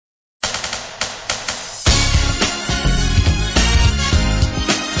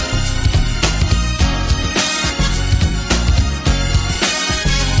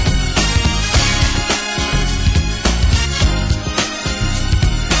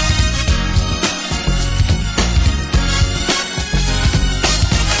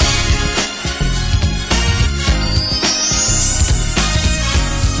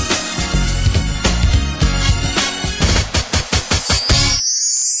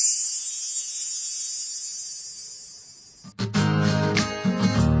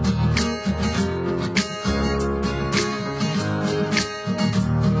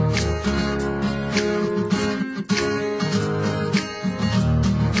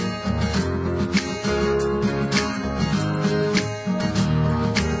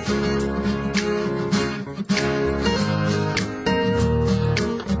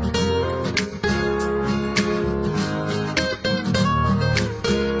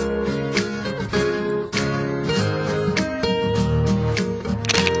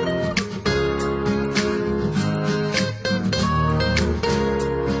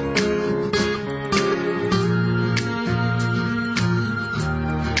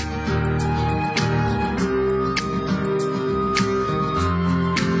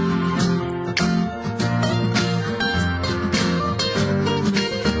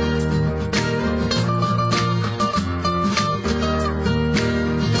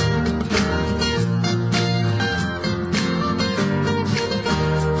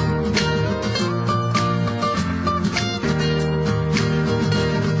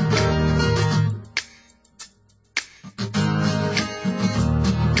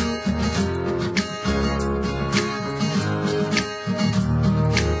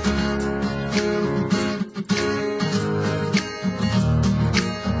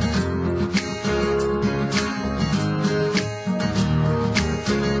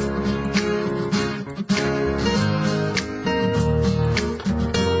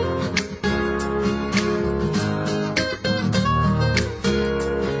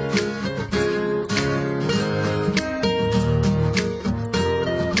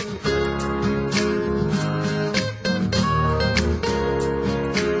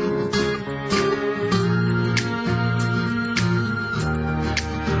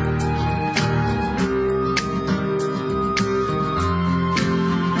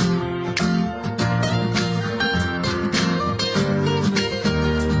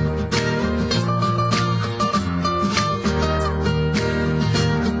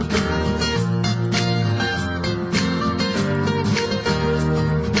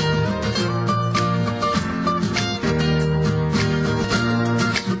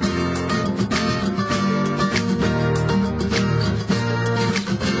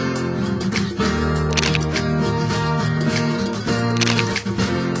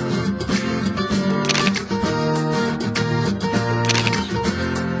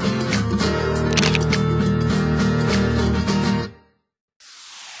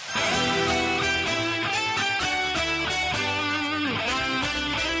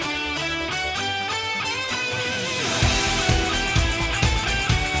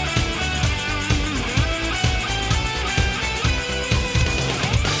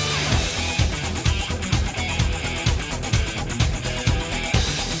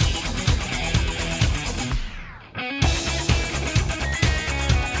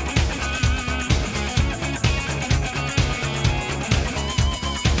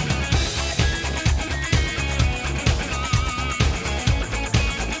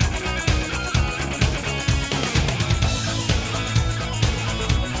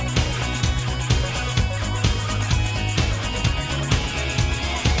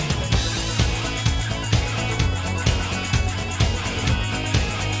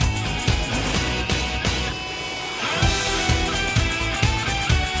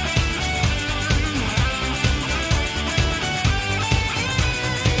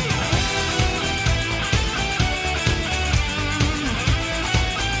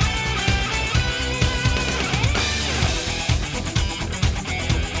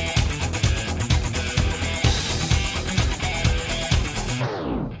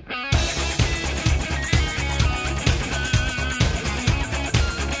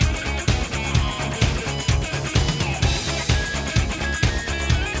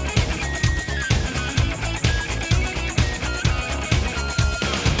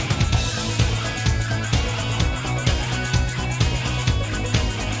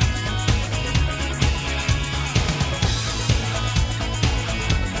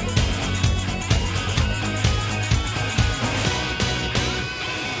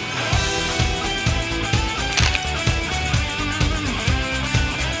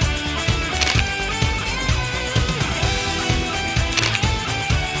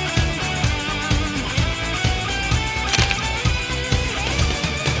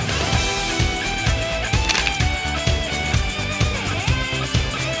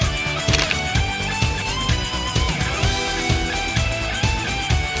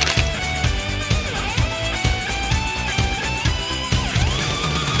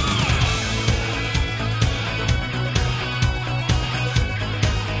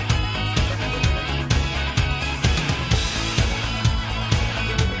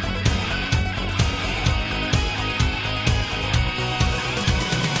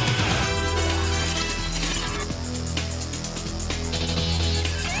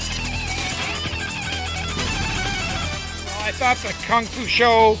thought the Kung Fu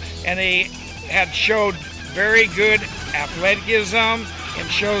show, and they had showed very good athleticism and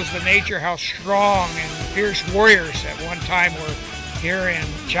shows the nature how strong and fierce warriors at one time were here in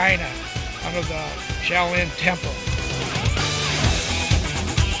China under the Shaolin Temple.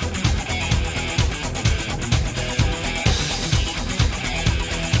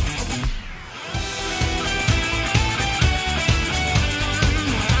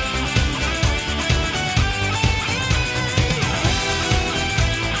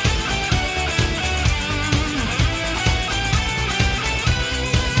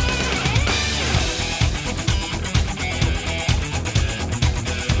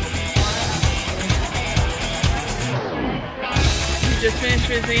 Just finished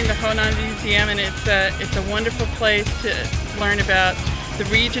visiting the Honan Museum, and it's a wonderful place to learn about the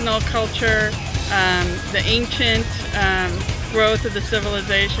regional culture, the ancient growth of the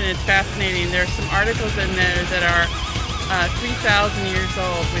civilization. It's fascinating. There's some articles in there that are 3,000 years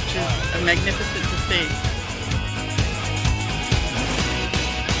old, which is magnificent to see.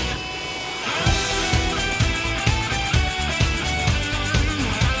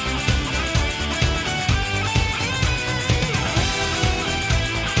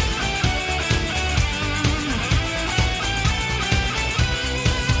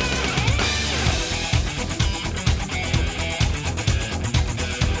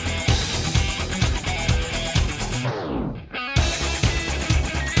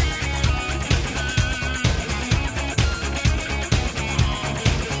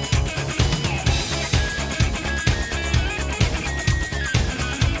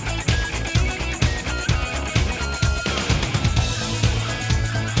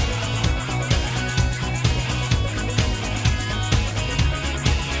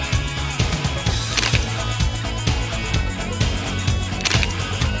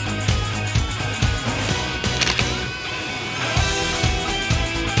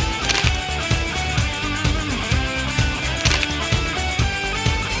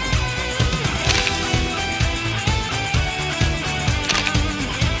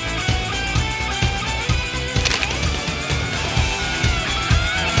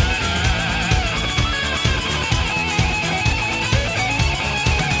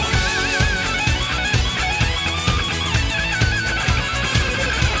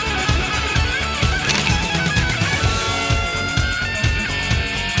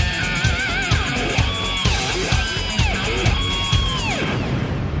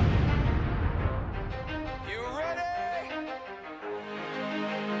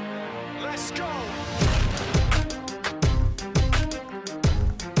 Let's go!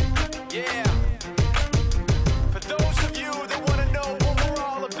 Yeah. For those of you that want to know what we're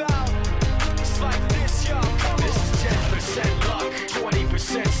all about, it's like this, y'all. This is 10% luck,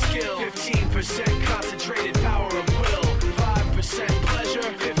 20% skill, 15% concentrated power of will, 5% pleasure,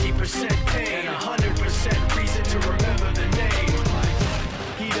 50% pain, and 100% reason to remember the name.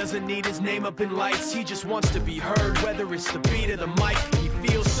 He doesn't need his name up in lights, he just wants to be heard, whether it's the beat of the mic.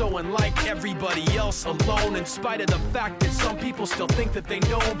 Feels so unlike everybody else, alone, in spite of the fact that some people still think that they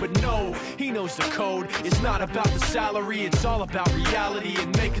know, but no, he knows the code. It's not about the salary, it's all about reality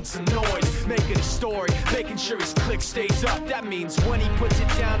and making some noise, making a story, making sure his click stays up. That means when he puts it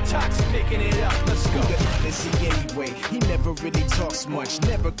down, Tox picking it up. Let's go. Is he anyway? He never really talks much,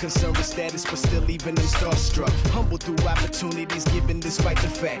 never concerned with status, but still even him starstruck. Humble through opportunities given despite the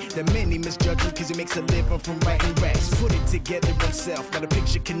fact that many misjudge him cause he makes a living from writing raps. Put it together himself, not a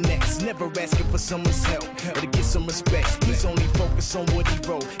picture connects, never asking for someone's help or to get some respect. He's only focused on what he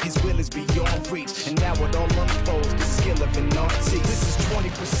wrote, his will is beyond reach, and now it all unfolds, the skill of an artist. This is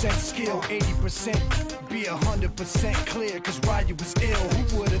 20% skill, 80% be 100% clear, cause Ryu was ill.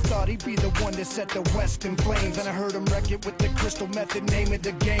 Who would've thought he'd be the one that set the West in flames? And I heard him wreck it with the crystal method, name of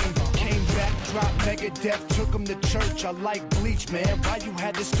the game. Came back, dropped Megadeth, took him to church. I like Bleach, man. Ryu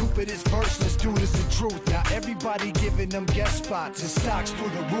had the stupidest verse, this dude is the truth. Now everybody giving them guest spots and stocks through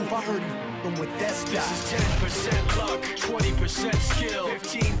the roof. I heard he f***ing with that stock. This is 10% luck, 20% skill,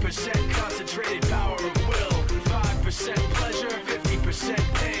 15% concentrated power of will, 5% pleasure, 50%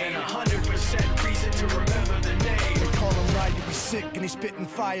 pain, and 100% reason to remember the name. They call him Ryu, he's sick and he's spitting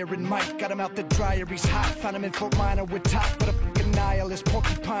fire. And Mike got him out the dryer, he's hot. Found him in Fort Minor with top, but a f***ing nihilist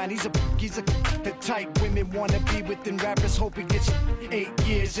porcupine. He's a the type women wanna be within. Rappers hope he gets 8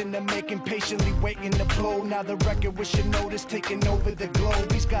 years in the making, patiently waiting to blow. Now the record with your notice taking over the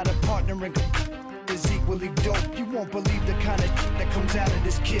globe. He's got a partner in is equally dope. You won't believe the kind of that comes out of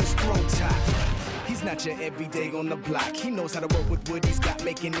this kid's throat. He's not your everyday on the block. He knows how to work with what he's got,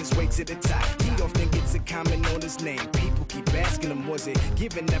 making his way to the top. He often gets a comment on his name. People keep asking him, was it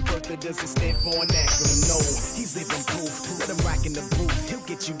giving that birth or does it stand for an acronym? No, he's living proof. Let him rock in the booth. He'll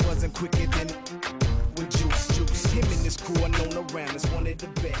get you buzzing quicker than with juice. Him and his crew are known around as one of the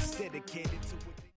best, dedicated to it.